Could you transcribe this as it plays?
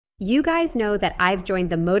You guys know that I've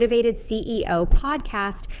joined the Motivated CEO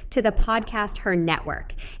podcast to the Podcast Her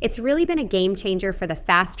Network. It's really been a game changer for the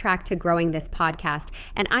fast track to growing this podcast,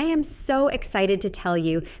 and I am so excited to tell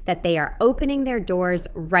you that they are opening their doors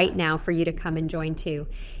right now for you to come and join too.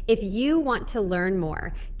 If you want to learn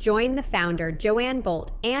more, join the founder, Joanne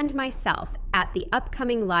Bolt, and myself at the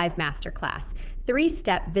upcoming live masterclass,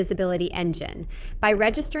 3-Step Visibility Engine, by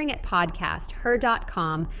registering at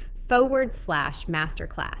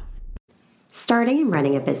podcasther.com/masterclass. Starting and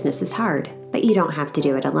running a business is hard, but you don't have to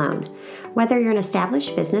do it alone. Whether you're an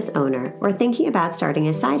established business owner or thinking about starting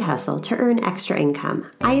a side hustle to earn extra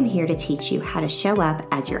income, I am here to teach you how to show up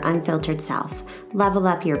as your unfiltered self, level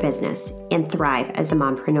up your business, and thrive as a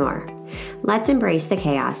mompreneur. Let's embrace the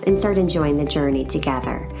chaos and start enjoying the journey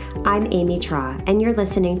together. I'm Amy Traw, and you're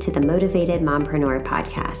listening to the Motivated Mompreneur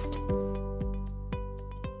podcast.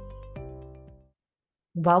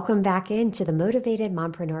 Welcome back into the Motivated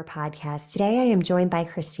Mompreneur podcast. Today I am joined by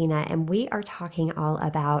Christina, and we are talking all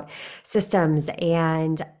about systems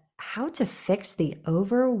and how to fix the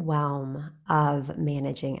overwhelm of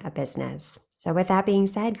managing a business. So with that being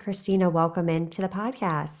said, Christina, welcome into the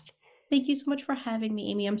podcast. Thank you so much for having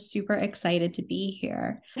me, Amy. I'm super excited to be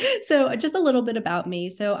here. So just a little bit about me.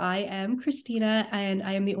 So I am Christina, and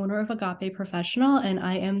I am the owner of Agape Professional, and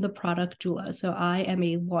I am the product doula. So I am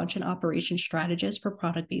a launch and operation strategist for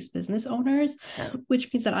product-based business owners,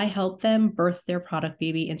 which means that I help them birth their product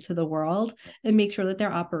baby into the world and make sure that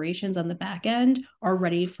their operations on the back end are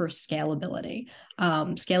ready for scalability.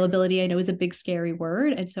 Scalability, I know, is a big, scary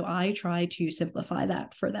word. And so I try to simplify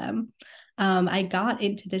that for them. I got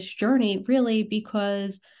into this journey really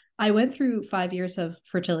because I went through 5 years of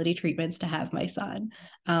fertility treatments to have my son.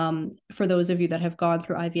 For those of you that have gone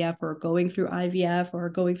through IVF or going through IVF or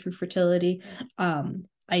going through fertility,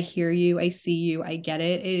 I hear you, I see you, I get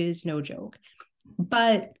it. It is no joke.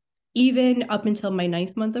 But even up until my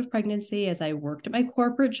 9th month of pregnancy, as I worked at my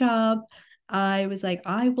corporate job, I was like,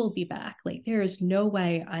 I will be back. Like, there is no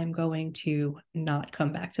way I'm going to not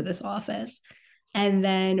come back to this office. And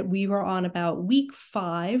then we were on about week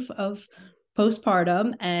 5 of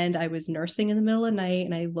postpartum, and I was nursing in the middle of the night,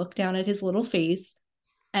 and I looked down at his little face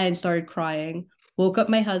and started crying. Woke up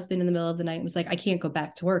my husband in the middle of the night and was like, I can't go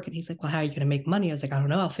back to work. And he's like, well, how are you going to make money? I was like, I don't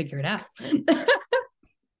know. I'll figure it out.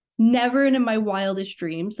 Never in my wildest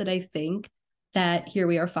dreams did I think that here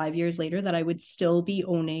we are 5 years later, that I would still be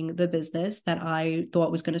owning the business that I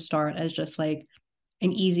thought was going to start as just like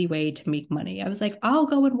an easy way to make money. I was like, I'll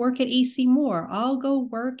go and work at AC Moore. I'll go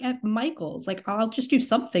work at Michael's. Like, I'll just do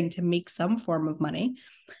something to make some form of money.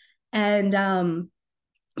 And,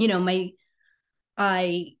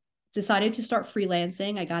 I decided to start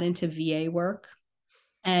freelancing. I got into VA work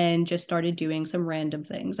and just started doing some random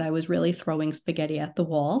things. I was really throwing spaghetti at the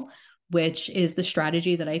wall, which is the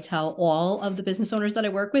strategy that I tell all of the business owners that I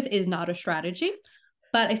work with is not a strategy.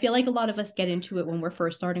 But I feel like a lot of us get into it when we're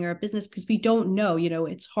first starting our business because we don't know,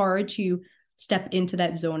 it's hard to step into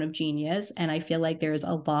that zone of genius. And I feel like there's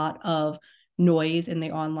a lot of noise in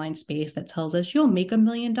the online space that tells us you'll make $1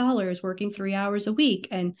 million working 3 hours a week.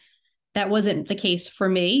 And that wasn't the case for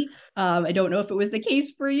me. I don't know if it was the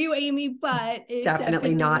case for you, Amy, but it's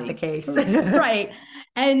definitely not the case. Right.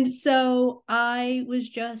 And so I was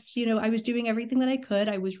just, I was doing everything that I could.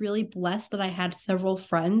 I was really blessed that I had several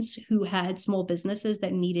friends who had small businesses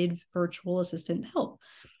that needed virtual assistant help.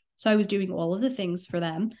 So I was doing all of the things for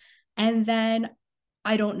them. And then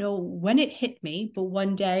I don't know when it hit me, but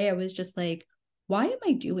one day I was just like, why am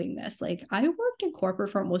I doing this? Like, I worked in corporate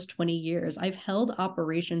for almost 20 years. I've held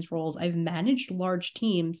operations roles. I've managed large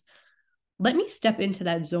teams. Let me step into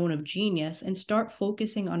that zone of genius and start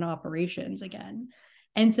focusing on operations again.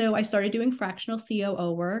 And so I started doing fractional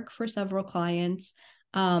COO work for several clients,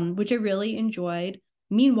 which I really enjoyed.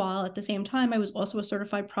 Meanwhile, at the same time, I was also a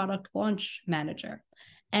certified product launch manager.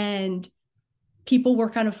 And people were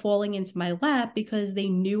kind of falling into my lap because they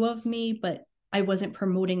knew of me, but I wasn't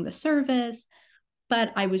promoting the service.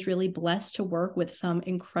 But I was really blessed to work with some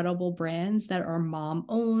incredible brands that are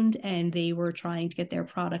mom-owned, and they were trying to get their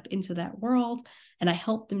product into that world. And I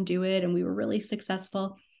helped them do it, and we were really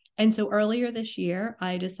successful. And so earlier this year,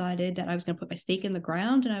 I decided that I was going to put my stake in the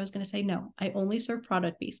ground, and I was going to say, no, I only serve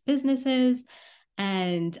product-based businesses,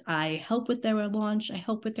 and I help with their launch. I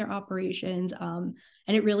help with their operations. And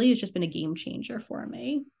it really has just been a game changer for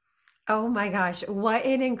me. Oh my gosh, what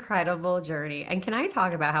an incredible journey. And can I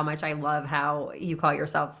talk about how much I love how you call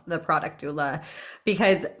yourself the product doula?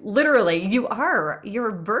 Because literally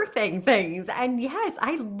you're birthing things. And yes,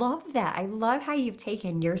 I love that. I love how you've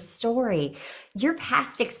taken your story, your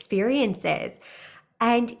past experiences,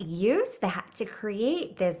 and use that to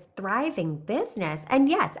create this thriving business. And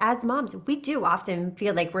yes, as moms, we do often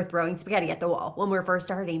feel like we're throwing spaghetti at the wall when we're first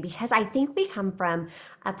starting, because I think we come from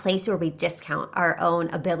a place where we discount our own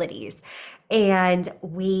abilities, and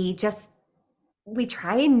we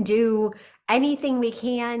try and do anything we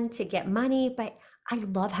can to get money. But I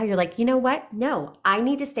love how you're like, you know what? No, I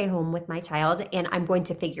need to stay home with my child and I'm going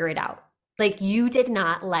to figure it out. Like, you did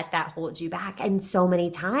not let that hold you back. And so many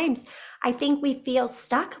times, I think we feel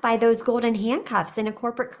stuck by those golden handcuffs in a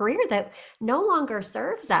corporate career that no longer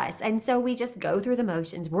serves us. And so we just go through the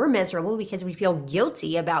motions. We're miserable because we feel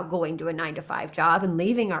guilty about going to a 9 to 5 job and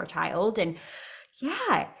leaving our child. And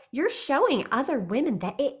yeah, you're showing other women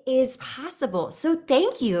that it is possible. So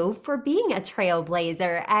thank you for being a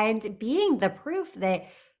trailblazer and being the proof that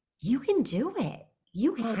you can do it.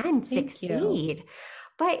 You Well, can thank you. succeed.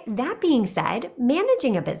 But that being said,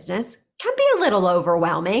 managing a business can be a little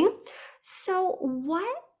overwhelming. So,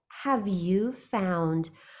 what have you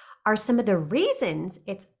found are some of the reasons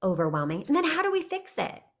it's overwhelming? And then how do we fix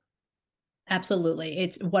it? Absolutely.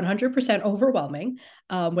 It's 100% overwhelming,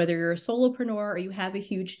 whether you're a solopreneur or you have a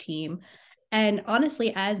huge team. And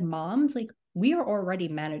honestly, as moms, like, we are already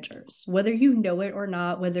managers, whether you know it or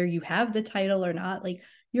not, whether you have the title or not. Like,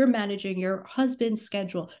 you're managing your husband's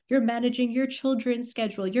schedule, you're managing your children's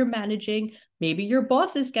schedule, you're managing maybe your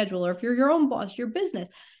boss's schedule, or if you're your own boss, your business.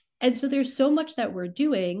 And so there's so much that we're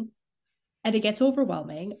doing, and it gets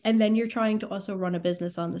overwhelming. And then you're trying to also run a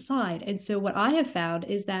business on the side. And so what I have found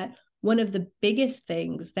is that one of the biggest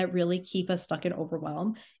things that really keep us stuck in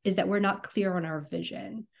overwhelm is that we're not clear on our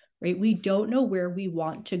vision, right? We don't know where we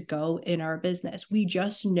want to go in our business. We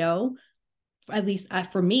just know, at least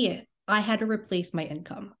for me, I had to replace my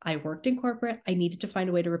income. I worked in corporate. I needed to find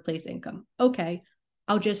a way to replace income. Okay,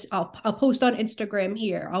 I'll post on Instagram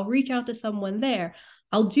here. I'll reach out to someone there.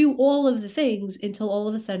 I'll do all of the things until all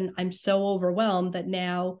of a sudden I'm so overwhelmed that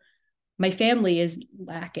now my family is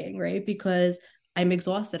lacking, right? Because I'm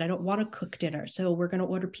exhausted. I don't want to cook dinner. So we're going to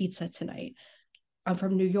order pizza tonight. I'm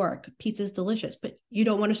from New York. Pizza's delicious, but you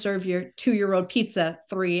don't want to serve your 2-year-old pizza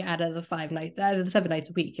 3 out of the 7 nights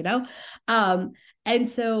a week, you know? And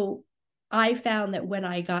so I found that when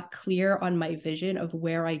I got clear on my vision of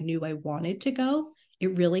where I knew I wanted to go,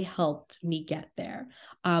 it really helped me get there.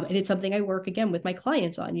 And it's something I work again with my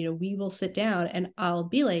clients on. We will sit down and I'll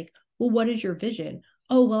be like, well, what is your vision?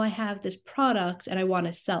 Oh, well, I have this product and I want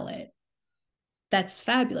to sell it. That's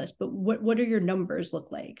fabulous, but what do your numbers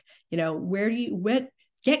look like? Where do you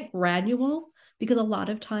get granular? Because a lot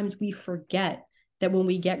of times we forget that when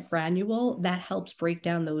we get granular, that helps break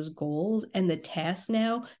down those goals, and the tasks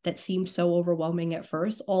now that seem so overwhelming at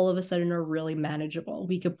first all of a sudden are really manageable.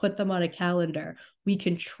 We could put them on a calendar. We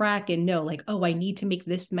can track and know, like, oh, I need to make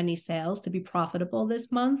this many sales to be profitable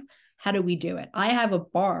this month. How do we do it? I have a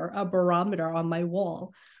barometer on my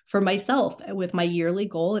wall for myself with my yearly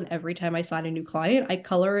goal. And every time I sign a new client, I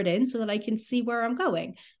color it in so that I can see where I'm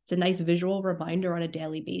going. It's a nice visual reminder on a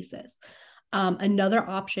daily basis. Another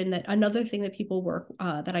thing that people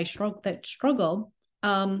struggle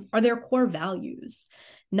are their core values.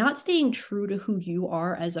 Not staying true to who you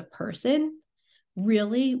are as a person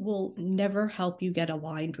really will never help you get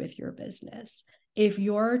aligned with your business. If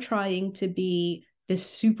you're trying to be this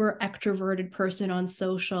super extroverted person on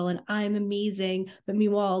social and I'm amazing, but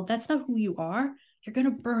meanwhile, that's not who you are, you're going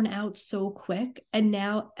to burn out so quick. And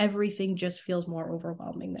now everything just feels more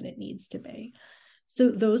overwhelming than it needs to be. So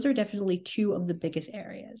those are definitely two of the biggest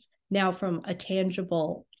areas. Now, from a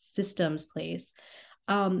tangible systems place,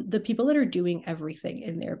 the people that are doing everything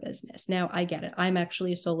in their business. Now, I get it. I'm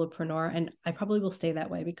actually a solopreneur, and I probably will stay that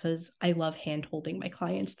way because I love hand-holding my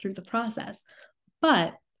clients through the process.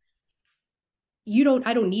 But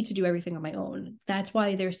I don't need to do everything on my own. That's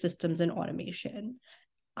why there's systems and automation.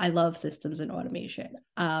 I love systems and automation.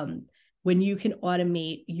 When you can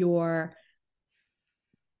automate your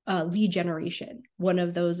lead generation, one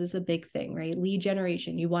of those is a big thing, right? Lead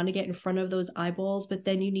generation, you want to get in front of those eyeballs, but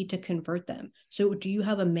then you need to convert them. So do you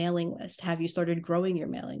have a mailing list? Have you started growing your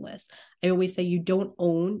mailing list? I always say you don't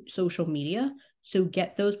own social media, so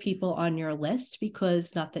get those people on your list,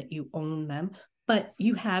 because not that you own them, but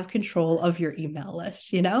you have control of your email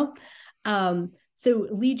list. So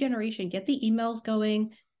lead generation, get the emails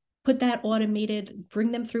going, put that automated,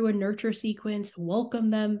 bring them through a nurture sequence,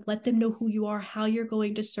 welcome them, let them know who you are, how you're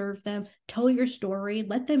going to serve them, tell your story,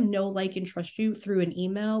 let them know, like, and trust you through an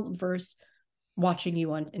email versus watching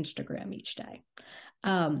you on Instagram each day.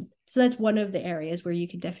 So that's one of the areas where you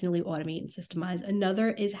can definitely automate and systemize.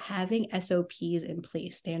 Another is having SOPs in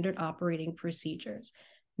place, standard operating procedures.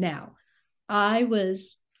 Now, I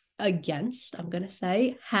was against, I'm going to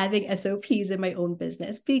say, having SOPs in my own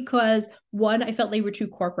business because one, I felt they were too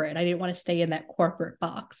corporate and I didn't want to stay in that corporate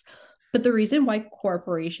box. But the reason why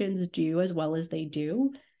corporations do as well as they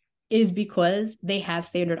do is because they have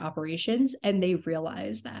standard operations and they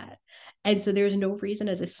realize that. And so there's no reason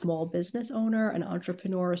as a small business owner, an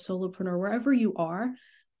entrepreneur, a solopreneur, wherever you are,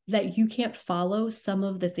 that you can't follow some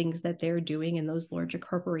of the things that they're doing in those larger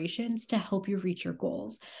corporations to help you reach your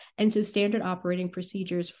goals. And so standard operating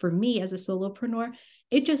procedures for me as a solopreneur,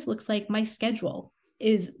 it just looks like my schedule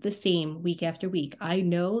is the same week after week. I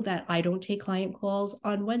know that I don't take client calls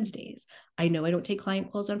on Wednesdays. I know I don't take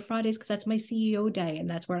client calls on Fridays because that's my CEO day. And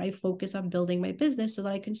that's where I focus on building my business so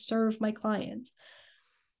that I can serve my clients.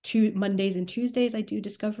 Mondays and Tuesdays, I do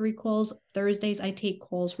discovery calls. Thursdays, I take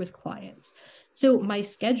calls with clients. So my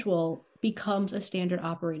schedule becomes a standard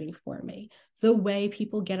operating for me. The way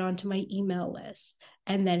people get onto my email list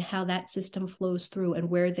and then how that system flows through and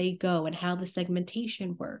where they go and how the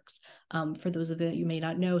segmentation works. For those of you that may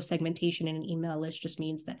not know, segmentation in an email list just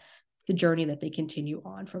means that the journey that they continue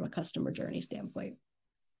on from a customer journey standpoint.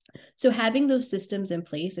 So having those systems in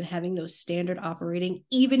place and having those standard operating,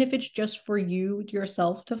 even if it's just for you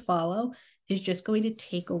yourself to follow, is just going to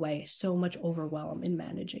take away so much overwhelm in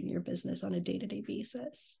managing your business on a day-to-day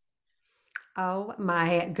basis. Oh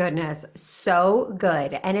my goodness, so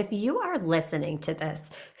good. And if you are listening to this,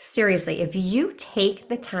 seriously, if you take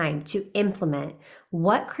the time to implement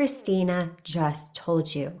what Christina just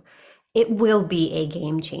told you, it will be a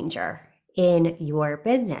game changer in your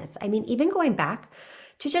business. I mean, even going back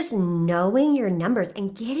to just knowing your numbers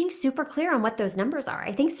and getting super clear on what those numbers are.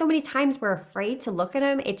 I think so many times we're afraid to look at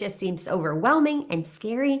them. It just seems overwhelming and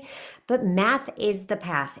scary, but math is the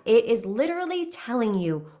path. It is literally telling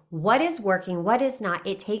you what is working, what is not.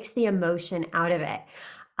 It takes the emotion out of it.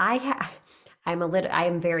 I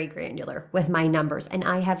am very granular with my numbers and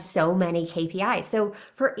I have so many KPIs. So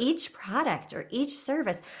for each product or each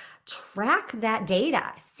service, track that data,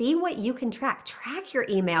 see what you can track your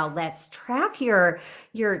email list, track your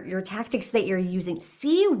tactics that you're using,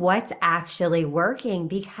 see what's actually working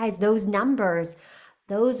because those numbers,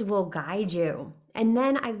 those will guide you. And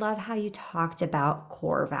then I love how you talked about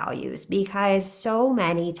core values because so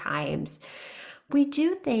many times we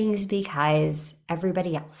do things because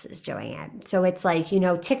everybody else is doing it. So it's like,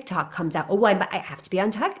 TikTok comes out. Oh, I have to be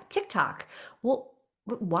on TikTok. Well,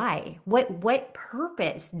 why? What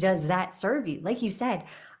purpose does that serve you? Like you said,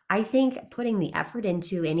 I think putting the effort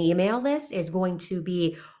into an email list is going to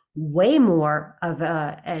be way more of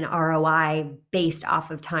an ROI based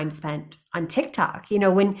off of time spent on TikTok. Do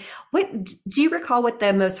you recall what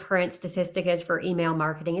the most current statistic is for email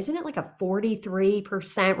marketing? Isn't it like a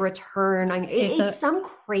 43% return on it's some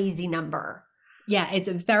crazy number? Yeah, it's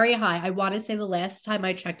very high. I want to say the last time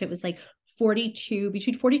I checked, it was like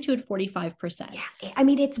between 42 and 45%. Yeah, I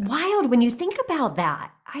mean, it's wild when you think about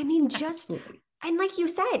that. I mean, Absolutely. And like you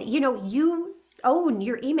said, you own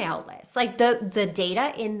your email list. Like the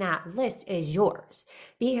data in that list is yours.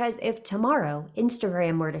 Because if tomorrow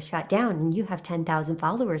Instagram were to shut down and you have 10,000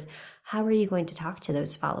 followers, how are you going to talk to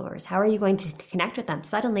those followers? How are you going to connect with them?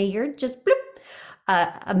 Suddenly you're just bloop,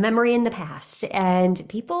 a memory in the past. And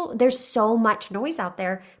there's so much noise out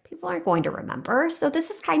there. People aren't going to remember. So this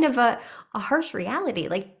is kind of a harsh reality.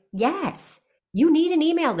 Like, yes, you need an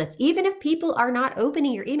email list. Even if people are not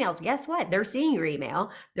opening your emails, guess what? They're seeing your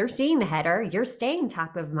email. They're seeing the header. You're staying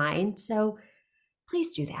top of mind. So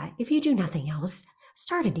please do that. If you do nothing else,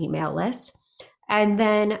 start an email list. And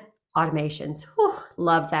then automations. Whew,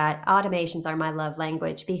 love that. Automations are my love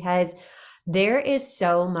language because there is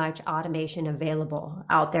so much automation available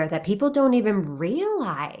out there that people don't even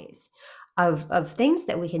realize of things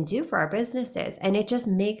that we can do for our businesses. And it just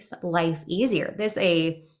makes life easier. There's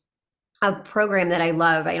a program that I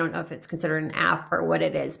love. I don't know if it's considered an app or what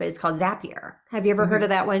it is, but it's called Zapier. Have you ever heard of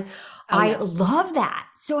that one? Oh, yes. I love that.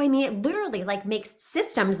 So, I mean, it literally makes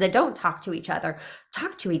systems that don't talk to each other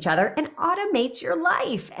and automates your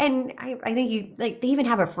life. And I think they even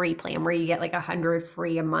have a free plan where you get 100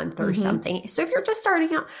 free a month or something. So if you're just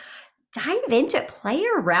starting out, dive into, play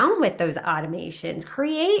around with those automations,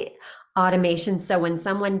 create automations. So when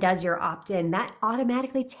someone does your opt-in, that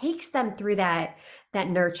automatically takes them through that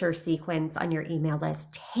nurture sequence on your email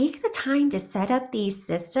list. Take the time to set up these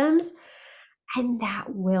systems, and that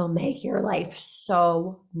will make your life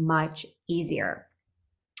so much easier.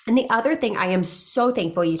 And the other thing I am so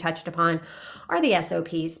thankful you touched upon are the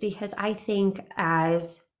SOPs, because I think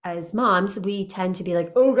as moms, we tend to be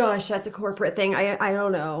like, oh gosh, that's a corporate thing. I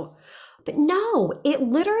don't know. But no, it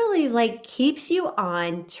literally keeps you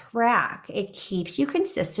on track. It keeps you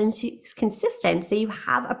consistent so you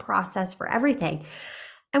have a process for everything.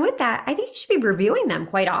 And with that, I think you should be reviewing them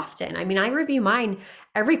quite often. I mean, I review mine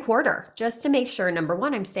every quarter just to make sure, number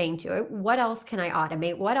one, I'm staying to it. What else can I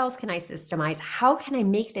automate? What else can I systemize? How can I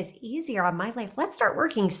make this easier on my life? Let's start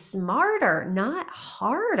working smarter, not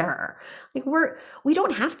harder. Like we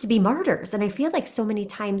don't have to be martyrs. And I feel like so many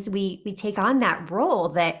times we take on that role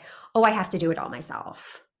that, oh, I have to do it all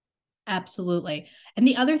myself. Absolutely. And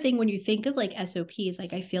the other thing, when you think of like SOPs,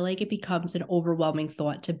 like I feel like it becomes an overwhelming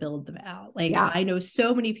thought to build them out. Like Yeah. I know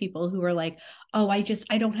so many people who are like, oh, I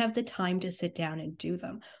don't have the time to sit down and do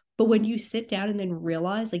them. But when you sit down and then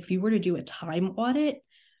realize, like if you were to do a time audit,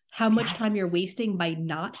 how much Yes. time you're wasting by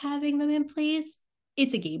not having them in place,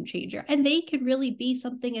 it's a game changer. And they could really be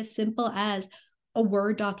something as simple as a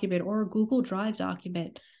Word document or a Google Drive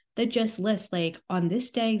document that just lists like on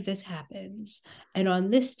this day this happens, and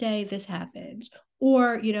on this day this happens.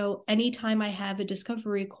 Or, anytime I have a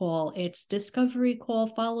discovery call, it's discovery call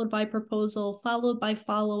followed by proposal followed by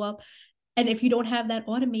follow-up. And if you don't have that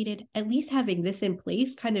automated, at least having this in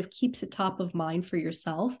place kind of keeps it top of mind for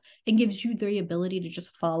yourself and gives you the ability to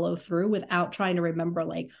just follow through without trying to remember,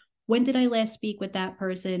 like, when did I last speak with that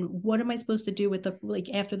person? What am I supposed to do with the, like,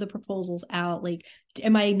 after the proposal's out? Like,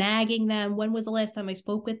 am I nagging them? When was the last time I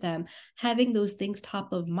spoke with them? Having those things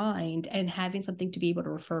top of mind and having something to be able to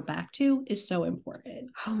refer back to is so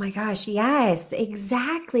important. Oh my gosh, yes,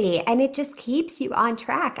 exactly. And it just keeps you on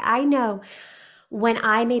track. I know when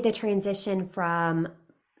I made the transition from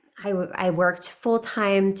I worked full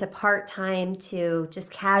time to part time to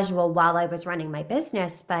just casual while I was running my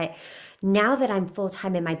business. But now that I'm full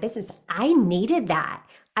time in my business, I needed that.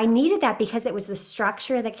 I needed that because it was the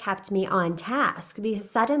structure that kept me on task.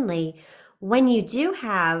 Because suddenly, when you do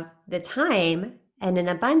have the time and an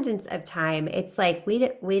abundance of time, it's like, wait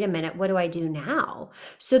a minute, what do I do now?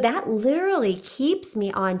 So that literally keeps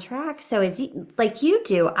me on track. So as you, like you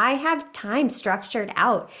do, I have time structured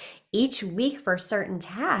out each week for certain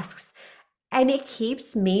tasks. And it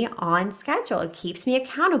keeps me on schedule. It keeps me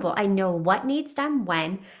accountable. I know what needs done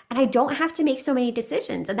when, and I don't have to make so many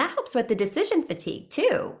decisions. And that helps with the decision fatigue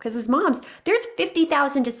too. Because as moms, there's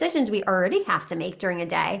 50,000 decisions we already have to make during a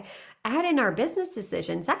day. Add in our business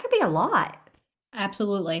decisions, that could be a lot.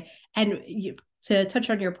 Absolutely. And to touch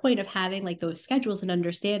on your point of having like those schedules and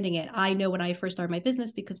understanding it, I know when I first started my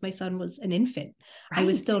business, because my son was an infant, I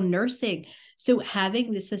was Right. still nursing. So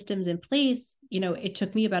having the systems in place, it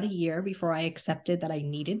took me about a year before I accepted that I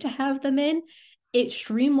needed to have them in. It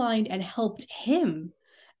streamlined and helped him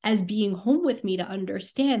as being home with me to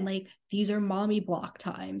understand, like, these are mommy block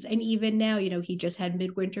times. And even now, he just had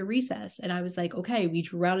midwinter recess, and I was like, okay, we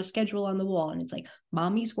drew out a schedule on the wall, and it's like,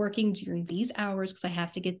 mommy's working during these hours because I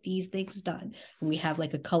have to get these things done. And we have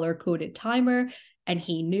like a color coded timer. And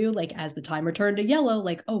he knew, like, as the timer turned to yellow,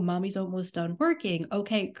 like, oh, mommy's almost done working.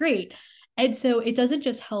 Okay, great. And so it doesn't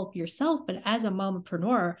just help yourself, but as a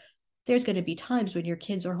mompreneur, there's going to be times when your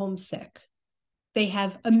kids are homesick. They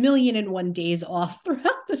have a million and one days off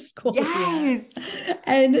throughout the school year. Yes.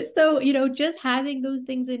 And so, just having those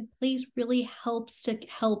things in place really helps to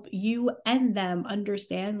help you and them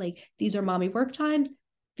understand, like, these are mommy work times,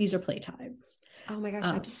 these are play times. Oh my gosh,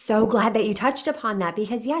 I'm Um, so glad that you touched upon that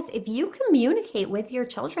because, yes, if you communicate with your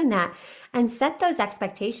children that and set those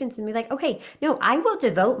expectations and be like, okay, no, I will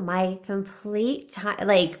devote my complete time,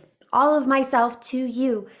 like all of myself to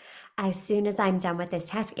you as soon as I'm done with this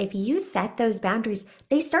task. If you set those boundaries,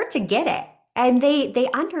 they start to get it. And they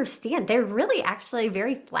understand. They're really actually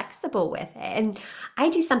very flexible with it. And I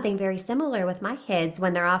do something very similar with my kids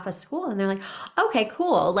when they're off of school and they're like, okay,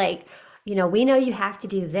 cool. Like, we know you have to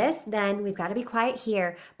do this, then we've got to be quiet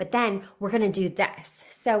here, but then we're going to do this.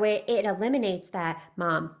 So it eliminates that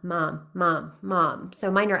mom, mom, mom, mom.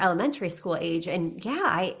 So mine are elementary school age. And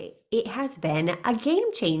yeah, it has been a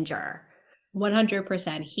game changer.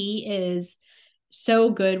 100%. He is so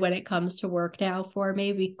good when it comes to work now for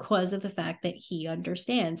me because of the fact that he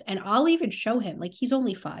understands. And I'll even show him, like, he's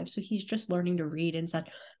only 5, so he's just learning to read and such.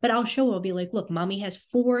 But I'll show him, I'll be like, look, mommy has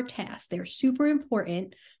 4 tasks. They're super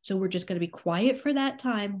important. So we're just going to be quiet for that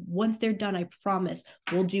time. Once they're done, I promise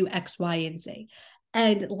we'll do X, Y, and Z.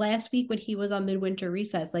 And last week when he was on midwinter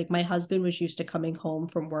recess, like, my husband was used to coming home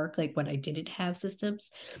from work, like when I didn't have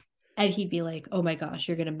systems, and he'd be like, oh my gosh,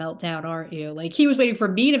 you're going to melt down, aren't you? Like, he was waiting for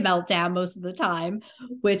me to melt down most of the time,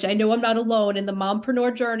 which I know I'm not alone in the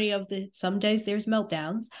mompreneur journey of the some days there's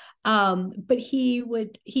meltdowns. But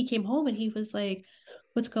he came home and he was like,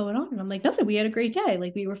 what's going on? And I'm like, nothing. We had a great day.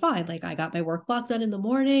 Like, we were fine. Like, I got my work block done in the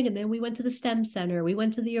morning, and then we went to the STEM center. We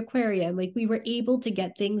went to the aquarium. Like, we were able to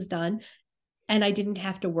get things done. And I didn't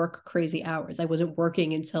have to work crazy hours. I wasn't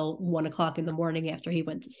working until 1 o'clock in the morning after he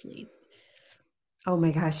went to sleep. Oh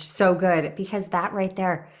my gosh, so good. Because that right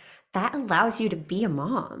there, that allows you to be a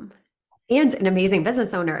mom and an amazing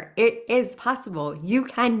business owner. It is possible. You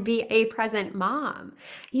can be a present mom.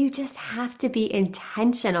 You just have to be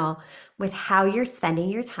intentional with how you're spending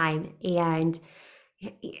your time. And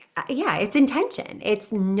yeah, it's intention.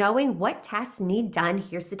 It's knowing what tasks need done.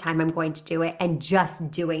 Here's the time I'm going to do it, and just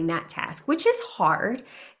doing that task, which is hard.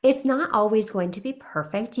 It's not always going to be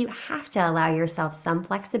perfect. You have to allow yourself some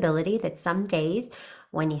flexibility that some days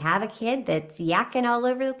when you have a kid that's yakking all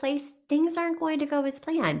over the place, things aren't going to go as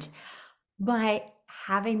planned. But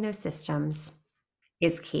having those systems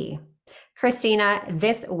is key. Christina,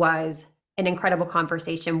 this was an incredible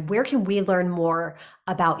conversation. Where can we learn more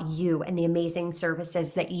about you and the amazing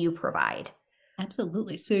services that you provide?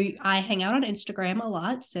 Absolutely. So I hang out on Instagram a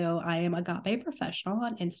lot. So I am Agape Professional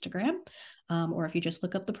on Instagram. Or if you just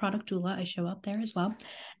look up the product doula, I show up there as well.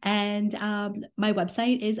 And my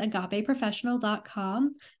website is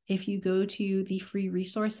agapeprofessional.com. If you go to the free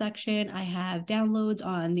resource section, I have downloads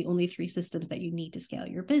on the only 3 systems that you need to scale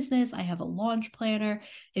your business. I have a launch planner.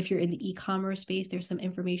 If you're in the e-commerce space, there's some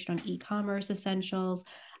information on e-commerce essentials.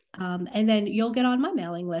 And then you'll get on my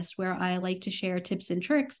mailing list where I like to share tips and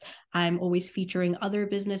tricks. I'm always featuring other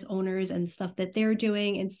business owners and stuff that they're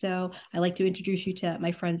doing. And so I like to introduce you to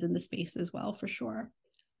my friends in the space as well, for sure.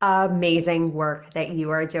 Amazing work that you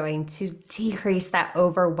are doing to decrease that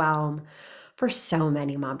overwhelm for so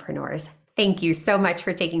many mompreneurs. Thank you so much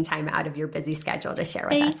for taking time out of your busy schedule to share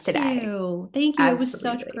with us today. Thank you. It was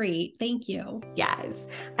such Absolutely. great. Thank you. Yes.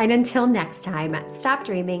 And until next time, stop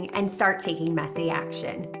dreaming and start taking messy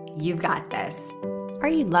action. You've got this. Are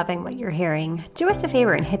you loving what you're hearing? Do us a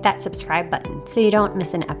favor and hit that subscribe button so you don't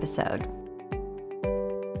miss an episode.